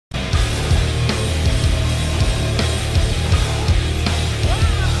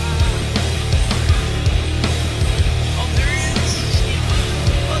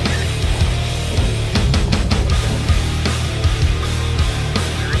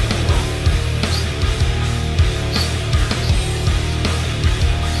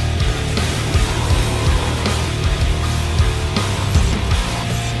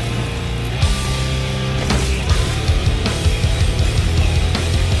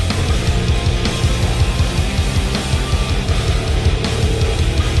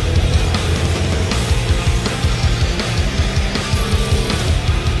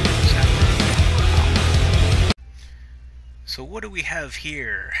we have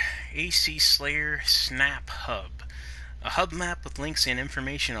here? XACSlayerX SnapHUB. A hub map with links and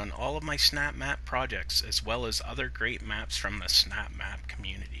information on all of my SnapMap projects, as well as other great maps from the SnapMap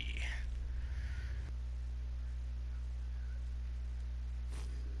community.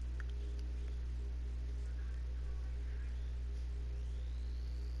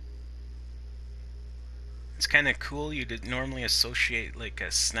 It's kind of cool. You'd normally associate like a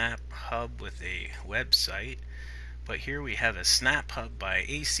SnapHub with a website, but here we have a SnapHub by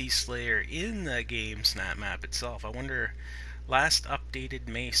XACSlayerX in the game SnapMap itself. I wonder, last updated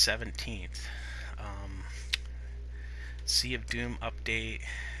May 17th. Sea of Doom update,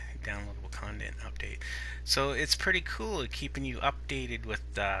 downloadable content update. So it's pretty cool at keeping you updated with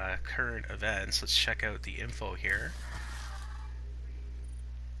current events. Let's check out the info here.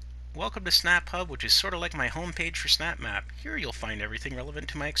 Welcome to SnapHub, which is sort of like my homepage for SnapMap. Here you'll find everything relevant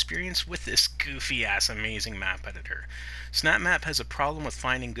to my experience with this goofy-ass amazing map editor. SnapMap has a problem with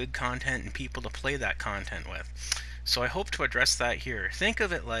finding good content and people to play that content with. So I hope to address that here. Think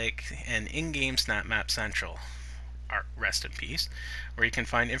of it like an in-game SnapMap Central, rest in peace, where you can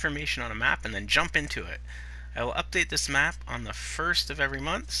find information on a map and then jump into it. I will update this map on the 1st of every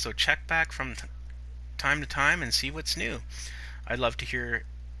month, so check back from time to time and see what's new. I'd love to hear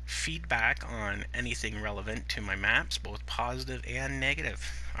feedback on anything relevant to my maps, both positive and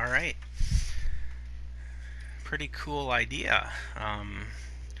negative. Alright. Pretty cool idea.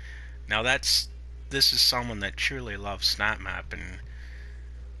 Now this is someone that truly loves SnapMap and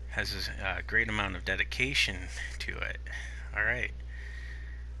has a great amount of dedication to it. Alright.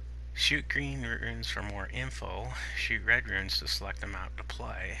 Shoot green runes for more info. Shoot red runes to select a map to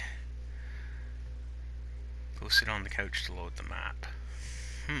play. Go sit on the couch to load the map.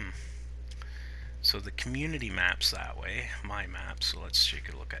 So the community maps that way, my map, so let's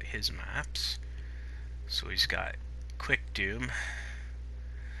take a look at his maps. So he's got Quick Doom.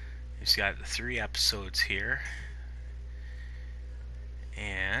 He's got the 3 episodes here.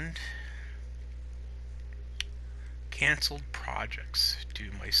 And canceled projects.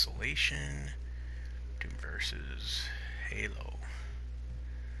 Doom Isolation, Doom versus Halo,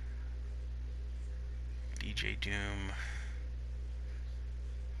 DJ Doom,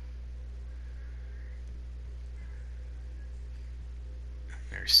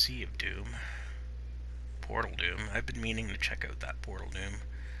 there's Sea of Doom, Portal Doom. I've been meaning to check out that Portal Doom.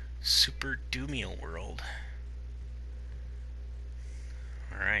 Super Doomial World.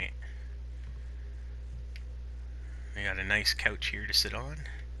 Alright. We got a nice couch here to sit on.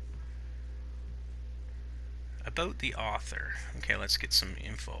 About the author. Okay, let's get some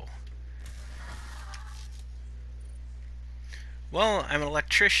info. Well, I'm an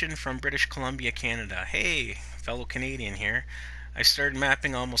electrician from British Columbia, Canada. Hey, fellow Canadian here. I started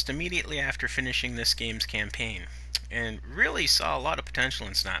mapping almost immediately after finishing this game's campaign, and really saw a lot of potential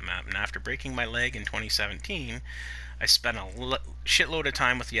in SnapMap, and after breaking my leg in 2017, I spent a shitload of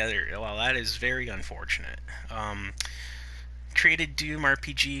time with the other. Well, that is very unfortunate. Created Doom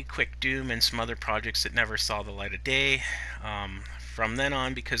RPG, Quick Doom, and some other projects that never saw the light of day. From then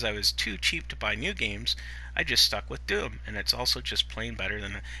on, because I was too cheap to buy new games, I just stuck with Doom, and it's also just plain better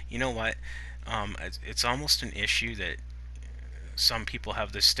than... You know what? It's almost an issue that some people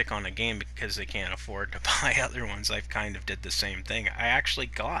have this stick on a game because they can't afford to buy other ones. I've kind of did the same thing. I actually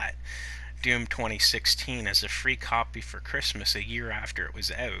got Doom 2016 as a free copy for Christmas a year after it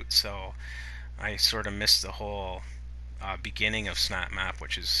was out, so I sort of missed the whole beginning of SnapMap,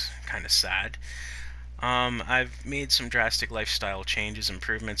 which is kind of sad. I've made some drastic lifestyle changes,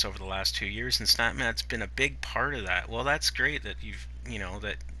 improvements over the last 2 years, and SnapMap's been a big part of that. Well, that's great that you've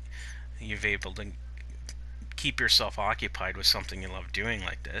able to keep yourself occupied with something you love doing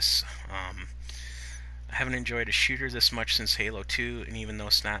like this. I haven't enjoyed a shooter this much since Halo 2, and even though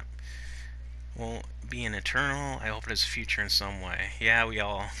Snap won't be an eternal, I hope it has a future in some way. Yeah, we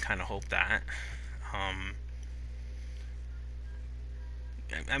all kind of hope that. I'm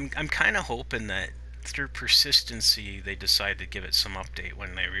kind of hoping that through persistency they decide to give it some update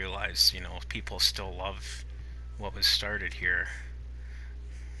when they realize, people still love what was started here.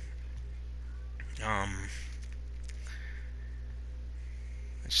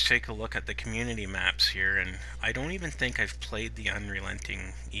 Let's take a look at the community maps here, and I don't even think I've played the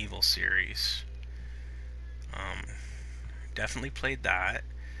Unrelenting Evil series. Definitely played that.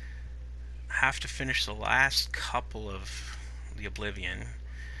 Have to finish the last couple of the Oblivion.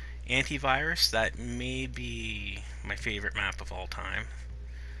 Antivirus, that may be my favorite map of all time.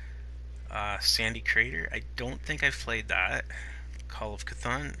 Sandy Crater, I don't think I've played that. Call of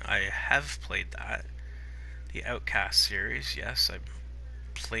Cthulhu, I have played that. The Outcast series, yes, I've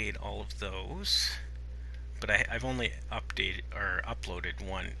played all of those. but I've only updated or uploaded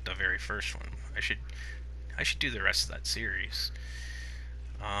one, the very first one. I should do the rest of that series.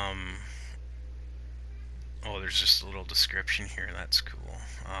 Oh, there's just a little description here. That's cool.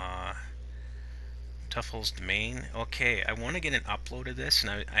 Tuffle's domain. Okay, I want to get an upload of this,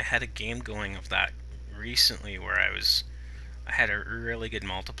 and I had a game going of that recently where I had a really good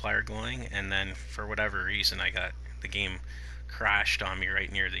multiplier going, and then for whatever reason the game crashed on me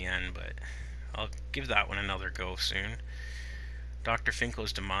right near the end, but I'll give that one another go soon. Dr.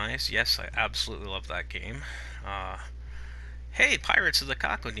 Finko's Demise. Yes, I absolutely love that game. Hey, Pirates of the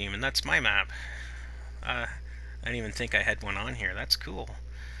Cacodemon, that's my map. I didn't even think I had one on here. That's cool.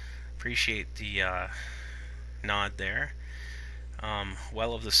 Appreciate the nod there.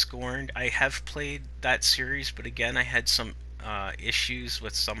 Well of the Scorned. I have played that series, but again, I had some issues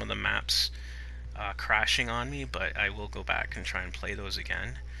with some of the maps crashing on me, but I will go back and try and play those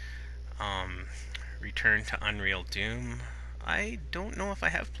again. Return to Unreal Doom. I don't know if I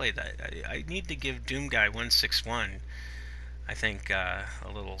have played that. I need to give Doom Guy 161, I think, a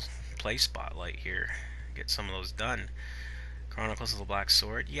little play spotlight here. Get some of those done. Chronicles of the Black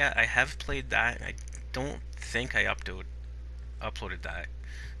Sword. Yeah, I have played that. I don't think I uploaded that.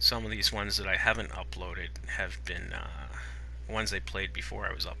 Some of these ones that I haven't uploaded have been ones I played before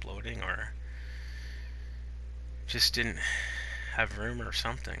I was uploading, or just didn't have room or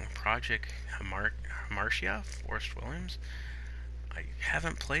something. Project Marcia, Forrest Williams. I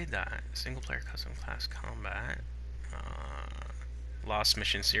haven't played that. Single player custom class combat. Lost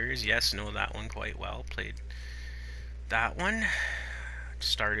Mission series. Yes, know that one quite well. Played that one.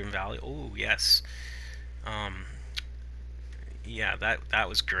 Stardew Valley. Oh yes. Yeah, that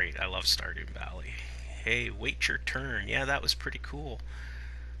was great. I love Stardew Valley. Hey, wait your turn. Yeah, that was pretty cool.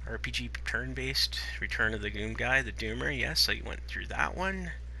 RPG turn-based. Return of the Doom Guy, the Doomer. Yes, I went through that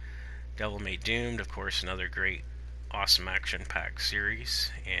one. Devil May Doomed, of course, another great, awesome action-packed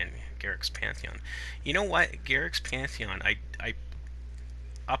series. And Garrick's Pantheon. You know what? Garrick's Pantheon. I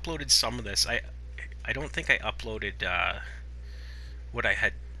uploaded some of this. I don't think I uploaded what I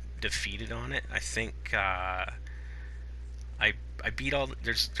had defeated on it. I think I beat all.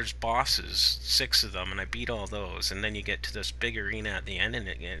 There's bosses, 6 of them, and I beat all those. And then you get to this big arena at the end, and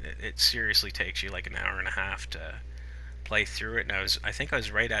it seriously takes you like an hour and a half to play through it. And I think I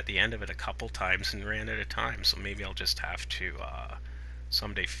was right at the end of it a couple times and ran out of time. So maybe I'll just have to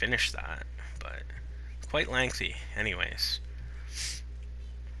someday finish that. But quite lengthy, anyways.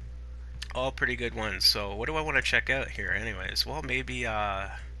 All pretty good ones. So what do I want to check out here, anyways? Well, maybe you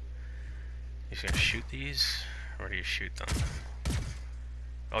just gonna shoot these, or do you shoot them?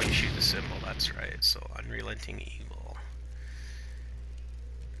 Oh, you shoot the symbol, that's right. So, Unrelenting Evil.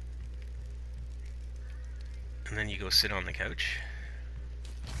 And then you go sit on the couch.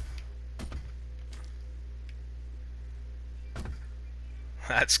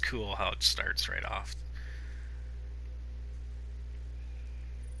 That's cool how it starts right off.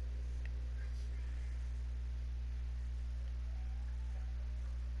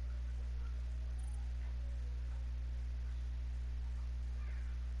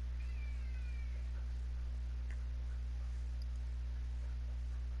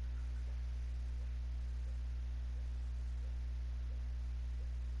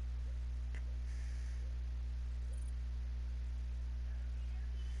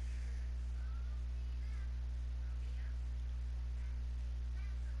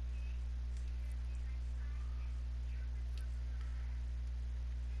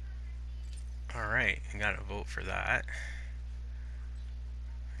 Alright, I gotta vote for that.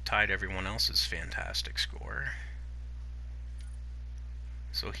 Tied everyone else's fantastic score.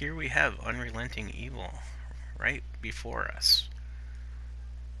 So here we have Unrelenting Evil right before us.